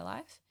me in my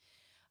life.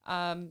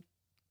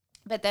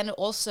 But then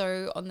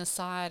also on the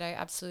side,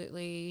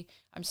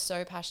 I'm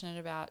so passionate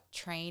about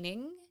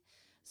training.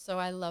 So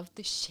I love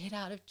the shit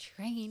out of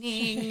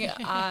training.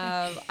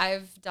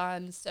 I've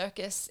done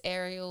circus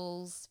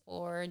aerials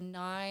for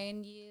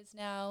 9 years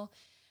now.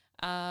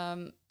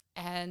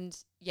 And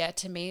yeah,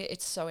 to me,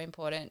 it's so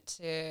important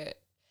to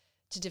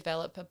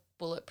develop a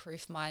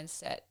bulletproof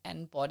mindset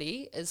and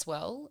body as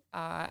well.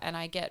 And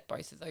I get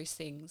both of those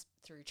things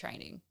through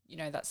training.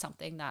 That's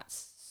something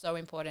that's so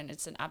important.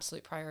 It's an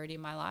absolute priority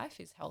in my life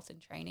is health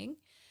and training.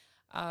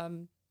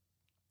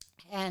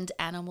 And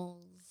animals,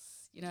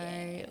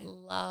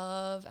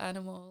 love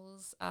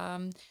animals.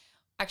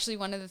 Actually,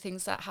 one of the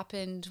things that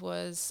happened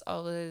was I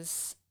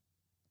was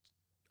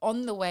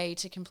on the way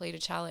to complete a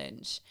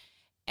challenge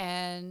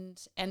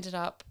and ended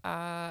up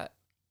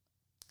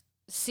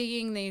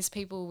seeing these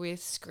people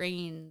with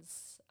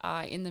screens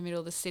in the middle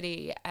of the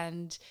city,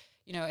 and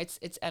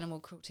it's animal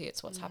cruelty.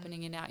 It's what's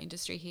happening in our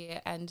industry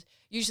here, and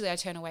usually I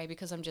turn away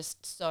because I'm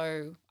just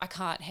I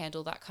can't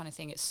handle that kind of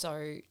thing. It's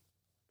so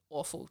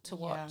awful to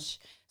watch,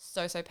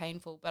 so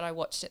painful. But I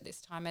watched it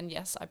this time, and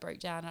yes, I broke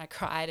down and I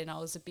cried, and I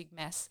was a big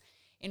mess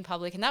in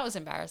public, and that was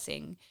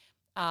embarrassing.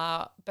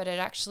 But it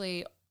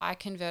actually, I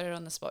converted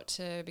on the spot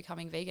to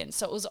becoming vegan.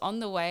 So it was on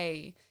the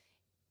way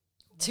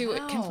to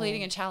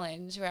completing a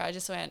challenge where I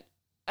just went,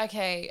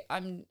 okay,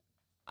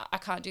 I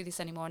can't do this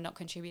anymore. I'm not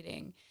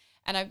contributing.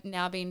 And I've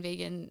now been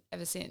vegan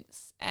ever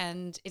since.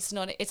 And it's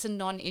a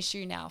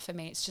non-issue now for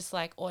me. It's just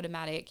like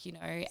automatic,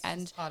 It's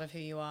and just part of who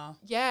you are.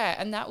 Yeah.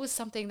 And that was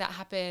something that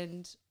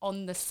happened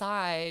on the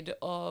side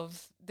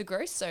of the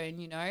growth zone,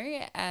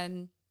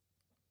 and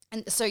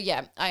so,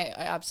 yeah, I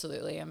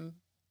absolutely am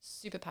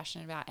super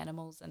passionate about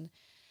animals and,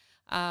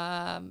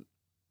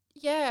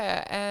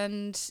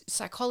 and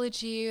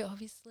psychology,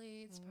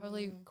 obviously, it's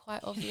probably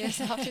quite obvious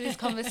after this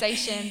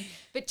conversation,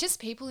 but just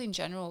people in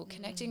general,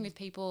 connecting with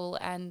people.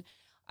 And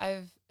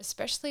I've,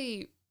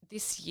 especially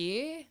this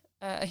year,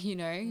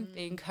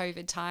 being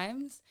COVID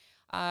times,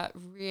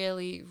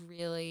 really,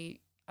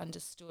 really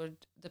understood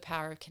the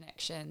power of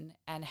connection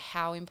and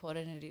how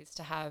important it is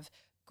to have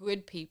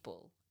good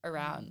people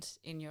around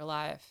in your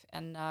life.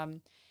 And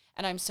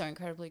I'm so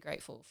incredibly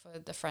grateful for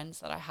the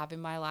friends that I have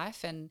in my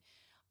life. And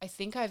I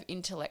think I've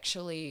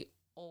intellectually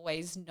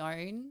always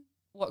known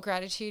what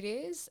gratitude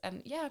is.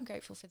 And yeah, I'm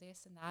grateful for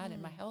this and that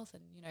and my health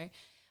and,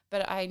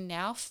 but I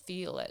now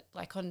feel it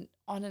like on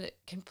a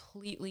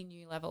completely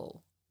new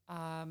level.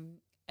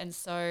 And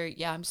so,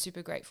 yeah, I'm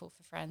super grateful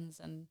for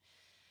friends. And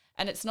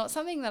it's not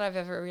something that I've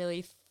ever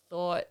really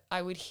thought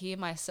I would hear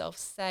myself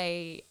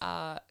say,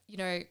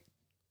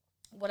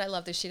 what I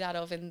love the shit out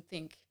of and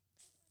think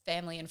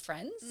family and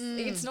friends.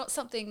 It's not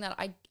something that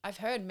I've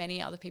heard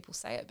many other people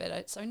say it, but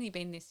it's only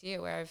been this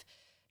year where I've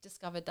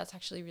discovered that's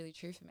actually really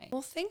true for me.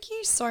 Well, thank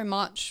you so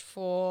much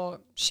for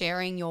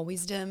sharing your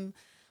wisdom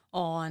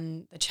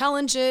on the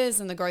challenges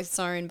and the growth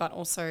zone, but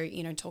also,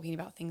 talking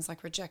about things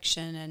like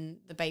rejection and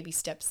the baby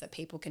steps that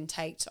people can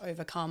take to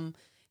overcome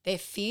their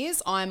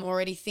fears. I'm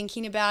already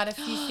thinking about a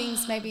few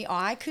things maybe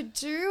I could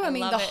do. I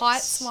mean, the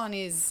heights one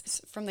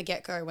is from the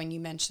get-go. When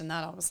you mentioned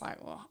that, I was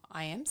like, well,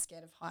 I am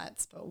scared of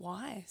heights, but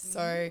why?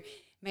 So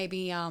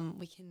maybe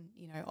we can,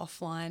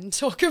 offline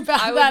talk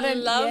about that. I would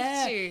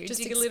love to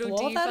just dig a little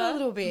deeper. That a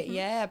little bit.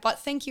 Yeah. But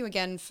thank you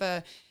again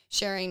for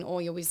sharing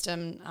all your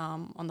wisdom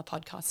on the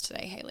podcast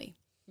today, Hayley.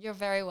 You're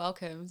very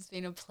welcome. It's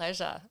been a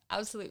pleasure.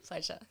 Absolute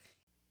pleasure.